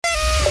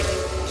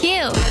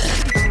Q.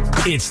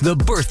 It's the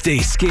birthday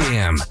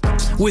scam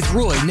with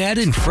Roy, Nat,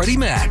 and Freddie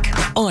Mac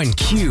on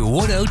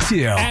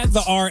Q102. At the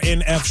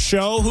RNF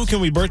show, who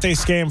can we birthday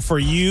scam for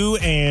you?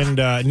 And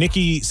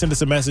Nikki sent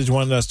us a message,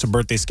 wanted us to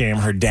birthday scam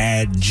her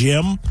dad,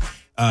 Jim.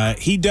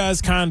 He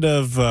does kind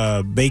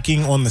of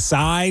baking on the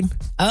side.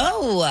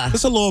 Oh.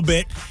 Just a little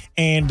bit.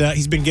 And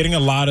he's been getting a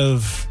lot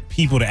of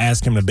people to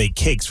ask him to bake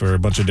cakes for a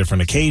bunch of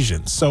different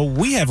occasions. So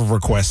we have a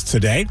request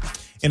today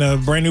in a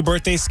brand new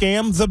birthday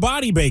scam, The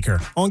Body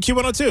Baker on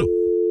Q102.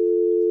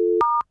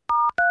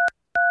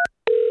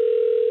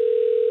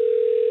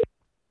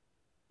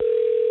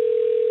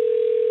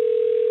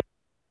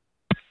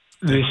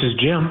 This is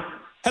Jim.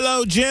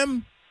 Hello,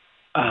 Jim.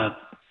 Hi.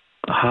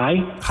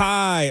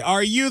 Hi.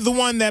 Are you the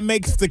one that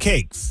makes the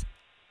cakes?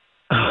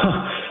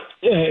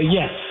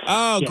 Yes.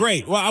 Oh, Yes.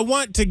 Great. Well, I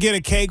want to get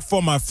a cake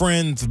for my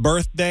friend's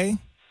birthday.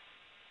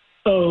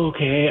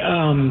 Okay.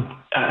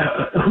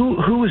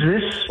 Who is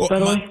this, by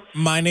the way?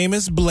 My name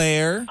is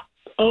Blair.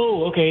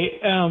 Oh, okay.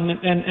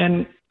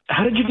 And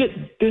how did you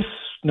get this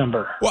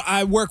number? Well,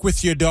 I work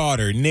with your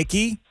daughter,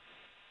 Nikki.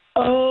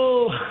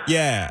 Oh.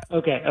 Yeah.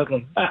 Okay.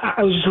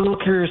 I was just a little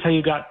curious how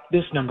you got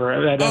this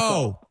number. That's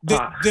all.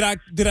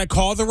 Did I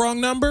call the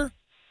wrong number?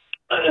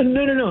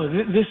 No.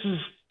 This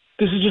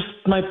is just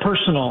my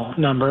personal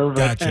number,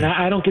 Gotcha. and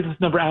I don't get this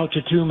number out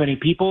to too many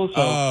people.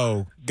 So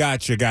Oh,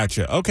 gotcha.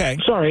 Okay.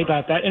 sorry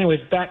about that.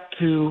 Anyways, back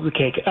to the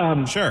cake.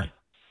 Sure.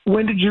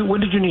 When did you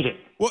need it?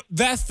 Well,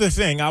 that's the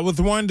thing. I was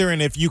wondering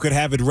if you could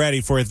have it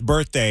ready for his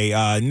birthday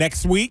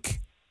next week.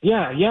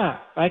 Yeah,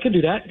 I can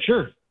do that.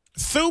 Sure.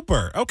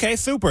 Super. Okay,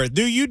 super.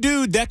 Do you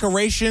do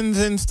decorations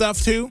and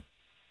stuff too?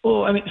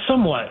 Well, I mean,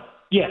 somewhat.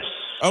 Yes.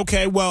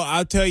 Okay, well,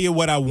 I'll tell you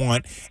what I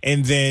want,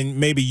 and then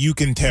maybe you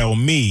can tell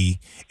me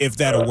if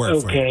that'll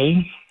work for you.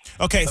 Okay.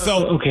 Okay,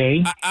 so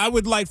Okay. I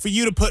would like for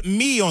you to put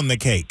me on the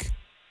cake.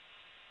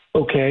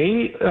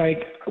 Okay.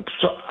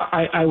 So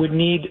I would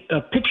need a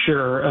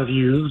picture of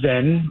you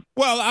then.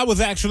 Well, I was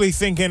actually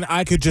thinking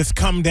I could just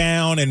come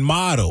down and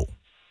model,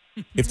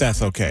 if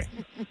that's okay.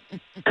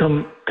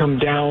 Come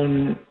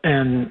down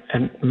and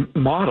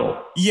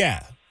model.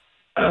 Yeah.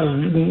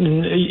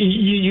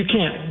 You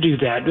can't do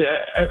that.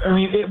 I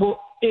mean,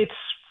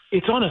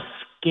 it's on a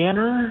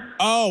scanner.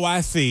 Oh, I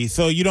see.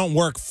 So you don't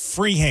work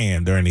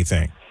freehand or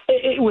anything.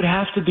 It would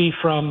have to be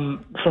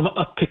from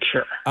a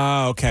picture.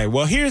 Oh, okay.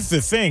 Well, here's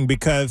the thing,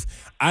 because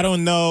I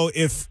don't know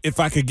if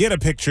I could get a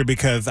picture,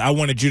 because I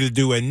wanted you to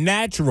do a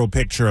natural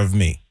picture of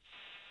me.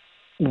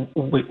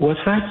 Wait, what's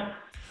that?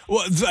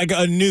 Well, it's like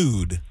a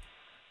nude.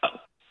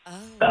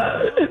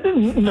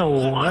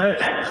 No,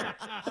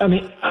 I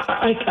mean,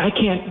 I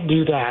can't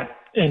do that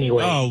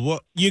anyway. Oh, well,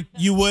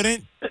 you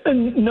wouldn't?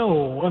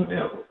 No,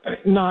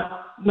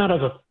 not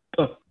of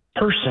a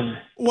person.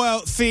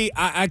 Well, see,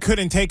 I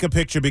couldn't take a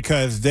picture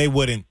because they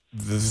wouldn't.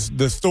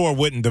 The store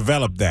wouldn't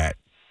develop that.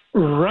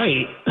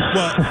 Right.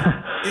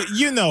 Well,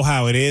 you know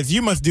how it is.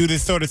 You must do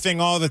this sort of thing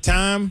all the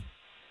time.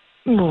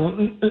 Well,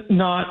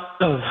 not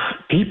of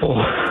people.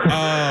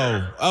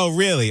 Oh,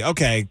 really?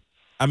 Okay,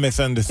 I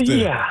misunderstood.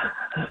 Yeah.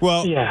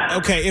 Well, Yeah.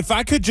 okay. If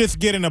I could just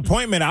get an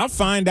appointment, I'll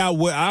find out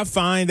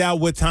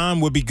what time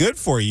would be good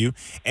for you,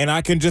 and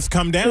I can just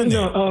come down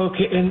there. No,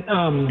 okay,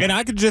 And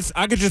I could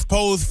just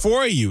pose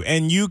for you,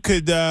 and you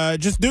could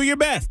just do your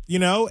best,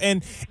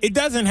 And it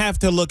doesn't have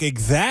to look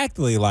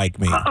exactly like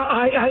me.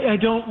 I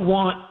don't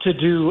want to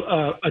do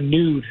a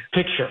nude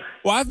picture.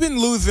 Well, I've been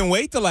losing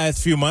weight the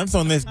last few months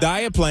on this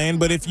diet plan,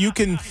 but if you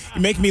can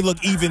make me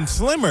look even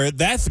slimmer,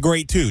 that's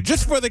great too.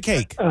 Just for the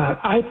cake.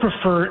 I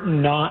prefer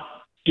not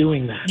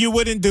doing that. You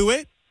wouldn't do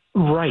it?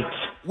 Right.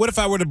 What if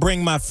I were to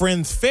bring my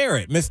friend's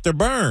ferret, Mr.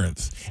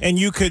 Burns, and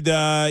you could,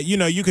 I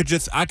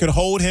could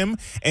hold him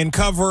and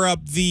cover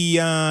up the.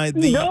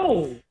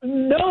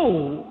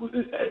 No.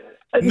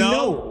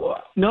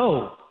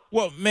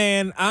 Well,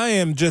 man, I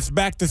am just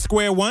back to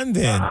square one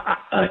then.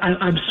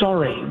 I'm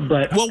sorry,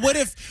 but Well, what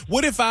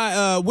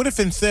if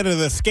instead of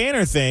the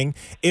scanner thing,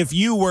 if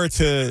you were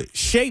to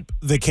shape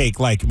the cake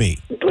like me?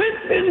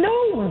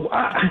 no.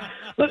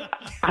 Look,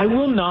 I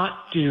will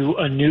not do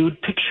a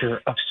nude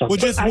picture of something.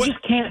 I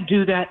just can't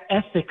do that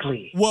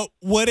ethically. Well,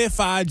 what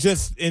if I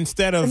just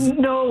instead of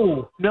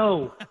No.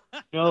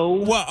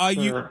 Well, are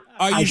you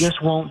I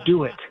just won't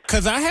do it.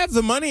 Because I have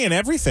the money and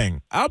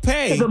everything. I'll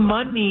pay. The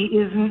money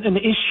isn't an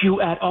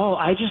issue at all.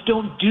 I just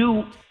don't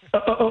do.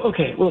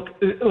 Okay, look.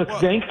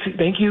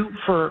 Thank you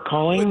for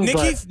calling.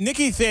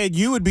 Nikki said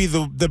you would be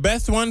the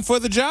best one for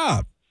the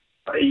job.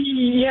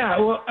 Yeah.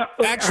 Well,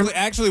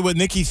 actually, what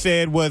Nikki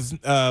said was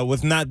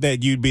not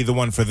that you'd be the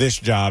one for this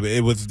job.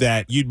 It was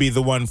that you'd be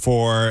the one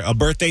for a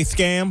birthday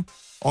scam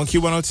on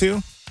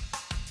Q102.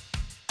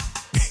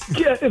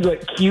 Yeah, it's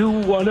like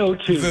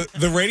Q102.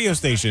 The radio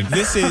station.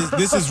 This is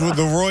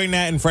the Roy,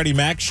 Nat, and Freddie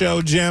Mac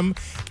show, Jim.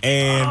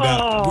 And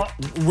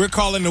we're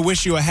calling to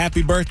wish you a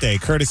happy birthday,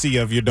 courtesy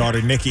of your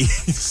daughter, Nikki.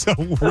 So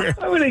I'm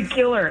going to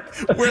kill her.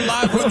 We're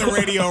live on the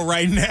radio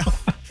right now.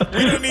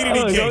 We don't need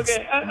any cakes.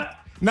 Okay.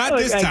 Not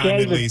this time,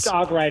 at least. I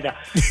can't even talk right now.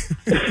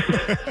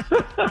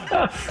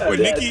 Well,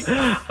 Nikki,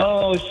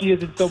 oh, she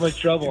is in so much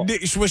trouble.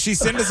 When she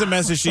sent us a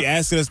message, she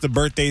asked us to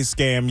birthday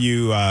scam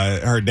you,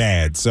 her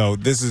dad. So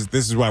this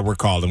is why we're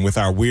calling with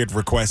our weird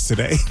request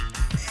today.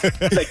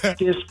 Like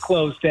this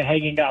close to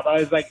hanging up. I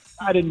was like,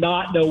 I did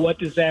not know what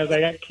to say. I was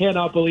like, I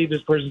cannot believe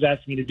this person's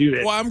asking me to do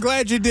this. Well, I'm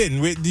glad you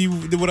didn't. You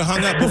would have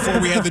hung up before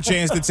we had the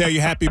chance to tell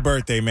you happy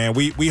birthday, man.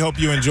 We hope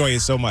you enjoy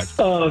it so much.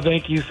 Oh,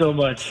 thank you so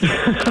much.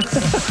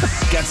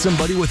 Got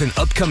somebody with an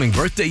upcoming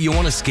birthday you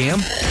want to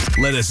scam?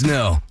 Let us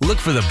know. Look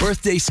for the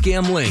birthday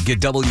scam link at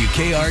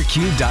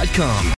WKRQ.com.